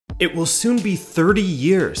It will soon be 30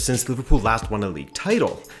 years since Liverpool last won a league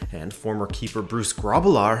title, and former keeper Bruce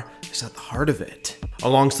Grobbelaar is at the heart of it,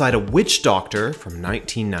 alongside a witch doctor from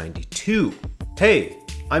 1992. Hey,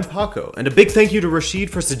 I'm Paco, and a big thank you to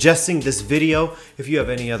Rashid for suggesting this video. If you have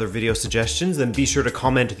any other video suggestions, then be sure to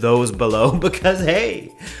comment those below, because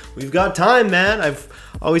hey, we've got time, man. I've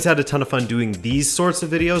always had a ton of fun doing these sorts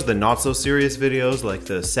of videos, the not so serious videos, like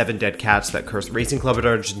the 7 dead cats that cursed Racing Club at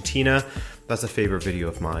Argentina. That's a favorite video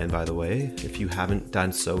of mine, by the way. If you haven't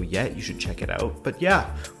done so yet, you should check it out. But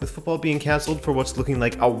yeah, with football being cancelled for what's looking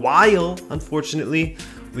like a while, unfortunately,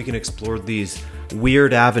 we can explore these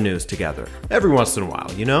weird avenues together. Every once in a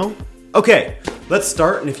while, you know? Okay, let's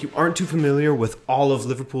start, and if you aren't too familiar with all of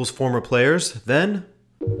Liverpool's former players, then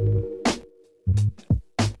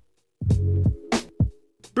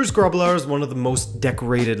Bruce Grobbelaar is one of the most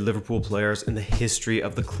decorated Liverpool players in the history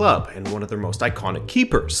of the club, and one of their most iconic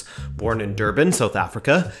keepers. Born in Durban, South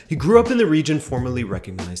Africa, he grew up in the region formerly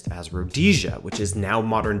recognized as Rhodesia, which is now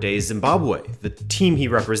modern-day Zimbabwe, the team he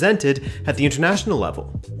represented at the international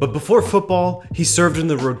level. But before football, he served in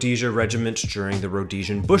the Rhodesia Regiment during the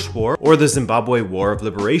Rhodesian Bush War, or the Zimbabwe War of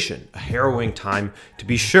Liberation, a harrowing time to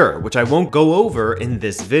be sure, which I won't go over in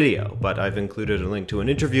this video, but I've included a link to an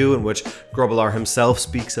interview in which Grobbelaar himself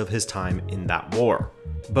speaks of his time in that war.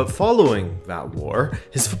 But following that war,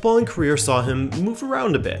 his footballing career saw him move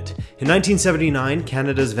around a bit. In 1979,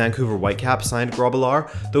 Canada's Vancouver Whitecaps signed Grobbelaar,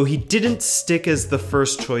 though he didn't stick as the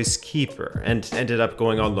first choice keeper, and ended up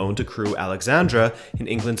going on loan to Crewe Alexandra in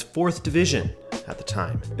England's 4th division at the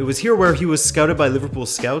time. It was here where he was scouted by Liverpool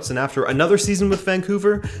scouts, and after another season with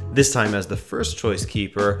Vancouver, this time as the first choice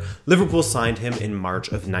keeper, Liverpool signed him in March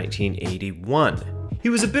of 1981. He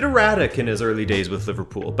was a bit erratic in his early days with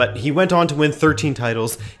Liverpool, but he went on to win 13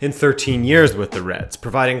 titles in 13 years with the Reds,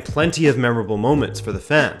 providing plenty of memorable moments for the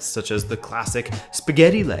fans, such as the classic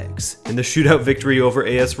spaghetti legs in the shootout victory over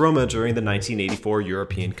AS Roma during the 1984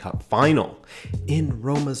 European Cup final, in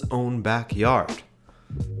Roma's own backyard.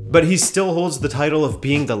 But he still holds the title of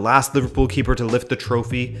being the last Liverpool keeper to lift the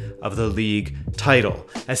trophy of the league title,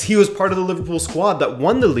 as he was part of the Liverpool squad that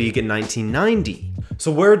won the league in 1990.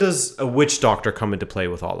 So where does a witch doctor come into play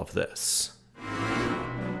with all of this?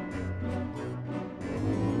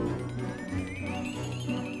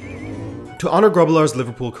 To honor Grobbelaar's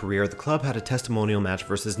Liverpool career, the club had a testimonial match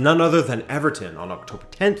versus none other than Everton on October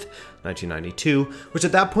 10th, 1992, which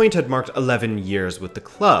at that point had marked 11 years with the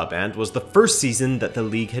club, and was the first season that the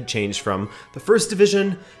league had changed from the First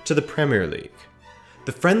Division to the Premier League.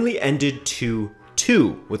 The friendly ended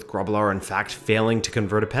 2-2, with Grobbelaar in fact failing to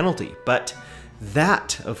convert a penalty, but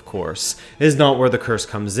that, of course, is not where the curse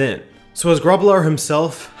comes in. So as Grobbelaar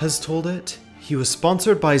himself has told it, he was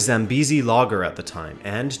sponsored by Zambezi Lager at the time,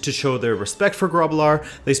 and to show their respect for Grobbelaar,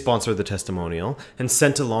 they sponsored the testimonial and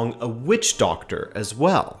sent along a witch doctor as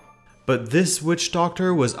well. But this witch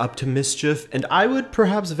doctor was up to mischief, and I would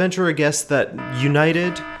perhaps venture a guess that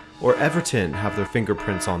United or Everton have their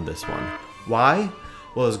fingerprints on this one. Why?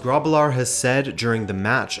 Well, as Grobbelaar has said during the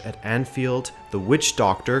match at Anfield, the witch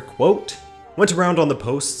doctor, quote, went around on the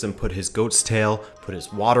posts and put his goat's tail, put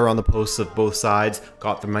his water on the posts of both sides,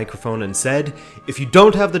 got the microphone and said, "If you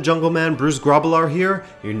don't have the jungle man Bruce Grobbelaar here,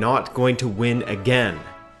 you're not going to win again."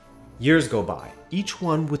 Years go by, each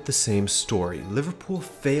one with the same story. Liverpool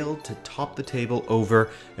failed to top the table over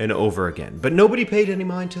and over again, but nobody paid any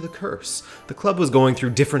mind to the curse. The club was going through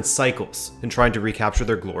different cycles and trying to recapture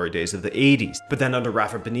their glory days of the 80s. But then under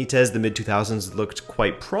Rafa Benitez, the mid-2000s looked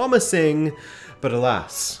quite promising, but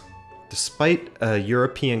alas, despite a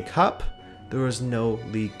European Cup, there was no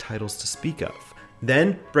league titles to speak of.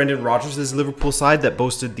 Then, Brendan Rodgers' Liverpool side that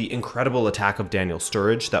boasted the incredible attack of Daniel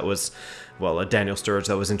Sturridge, that was, well, a Daniel Sturridge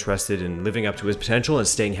that was interested in living up to his potential and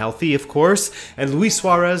staying healthy, of course, and Luis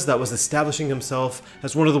Suarez that was establishing himself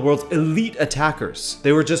as one of the world's elite attackers.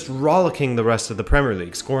 They were just rollicking the rest of the Premier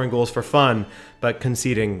League, scoring goals for fun, but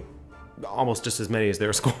conceding almost just as many as they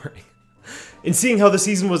were scoring. In seeing how the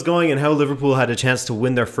season was going and how Liverpool had a chance to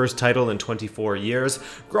win their first title in 24 years,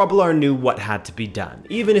 Grobbelaar knew what had to be done,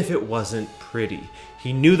 even if it wasn't pretty.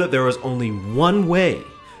 He knew that there was only one way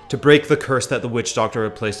to break the curse that the witch doctor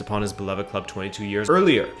had placed upon his beloved club 22 years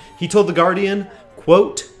earlier. He told The Guardian,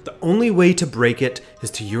 quote, "The only way to break it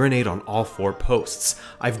is to urinate on all 4 posts.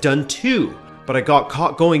 I've done 2, but I got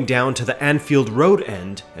caught going down to the Anfield Road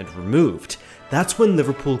end and removed. That's when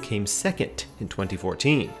Liverpool came second in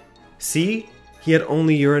 2014. See? He had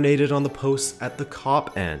only urinated on the posts at the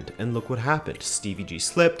Kop end, and look what happened. Stevie G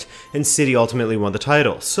slipped, and City ultimately won the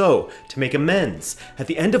title. So, to make amends, at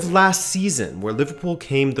the end of last season, where Liverpool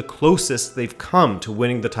came the closest they've come to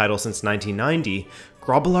winning the title since 1990,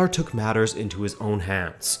 Grobbelaar took matters into his own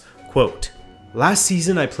hands. Quote, "Last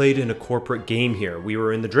season I played in a corporate game here. We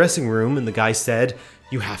were in the dressing room and the guy said,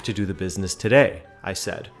 'You have to do the business today.' I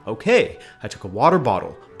said, 'Okay.' I took a water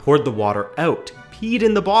bottle, poured the water out, peed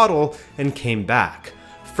in the bottle, and came back.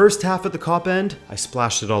 First half at the Kop end, I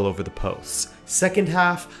splashed it all over the posts. Second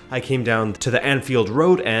half, I came down to the Anfield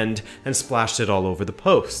Road end and splashed it all over the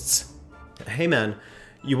posts." Hey man,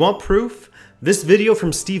 you want proof? This video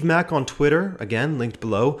from Steve Mack on Twitter, again linked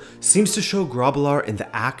below, seems to show Grobbelaar in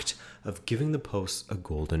the act of giving the posts a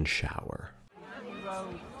golden shower.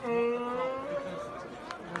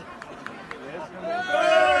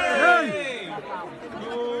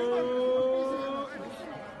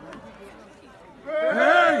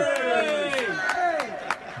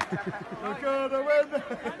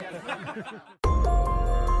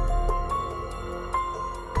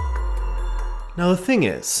 Now the thing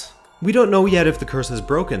is, we don't know yet if the curse is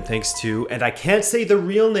broken thanks to, and I can't say the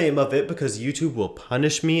real name of it because YouTube will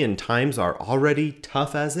punish me and times are already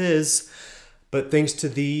tough as is, but thanks to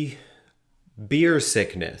the beer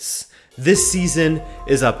sickness. This season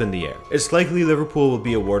is up in the air. It's likely Liverpool will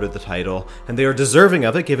be awarded the title, and they are deserving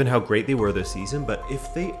of it given how great they were this season, but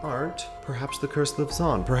if they aren't, perhaps the curse lives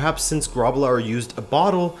on. Perhaps since Grobbelaar used a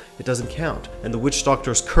bottle, it doesn't count, and the witch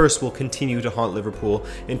doctor's curse will continue to haunt Liverpool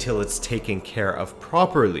until it's taken care of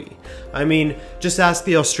properly. I mean, just ask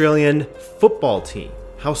the Australian football team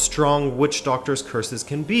how strong witch doctors' curses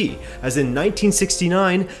can be, as in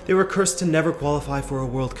 1969, they were cursed to never qualify for a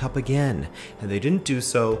World Cup again, and they didn't do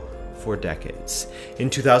so for decades. In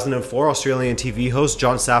 2004, Australian TV host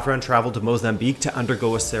John Safran traveled to Mozambique to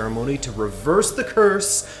undergo a ceremony to reverse the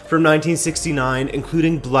curse from 1969,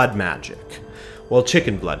 including blood magic. Well,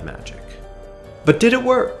 chicken blood magic. But did it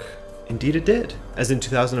work? Indeed it did, as in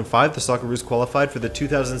 2005, the Socceroos qualified for the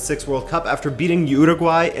 2006 World Cup after beating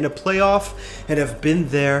Uruguay in a playoff and have been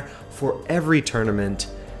there for every tournament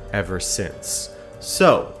ever since.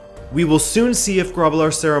 So, we will soon see if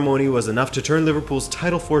Grobbelaar's ceremony was enough to turn Liverpool's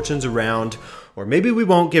title fortunes around, or maybe we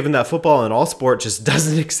won't given that football and all sport just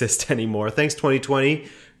doesn't exist anymore. Thanks 2020,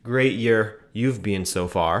 great year you've been so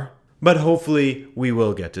far, but hopefully we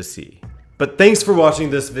will get to see. But thanks for watching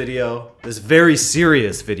this video, this very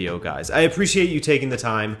serious video, guys. I appreciate you taking the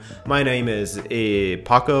time. My name is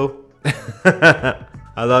Paco.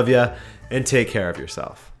 I love ya, and take care of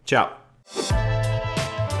yourself. Ciao.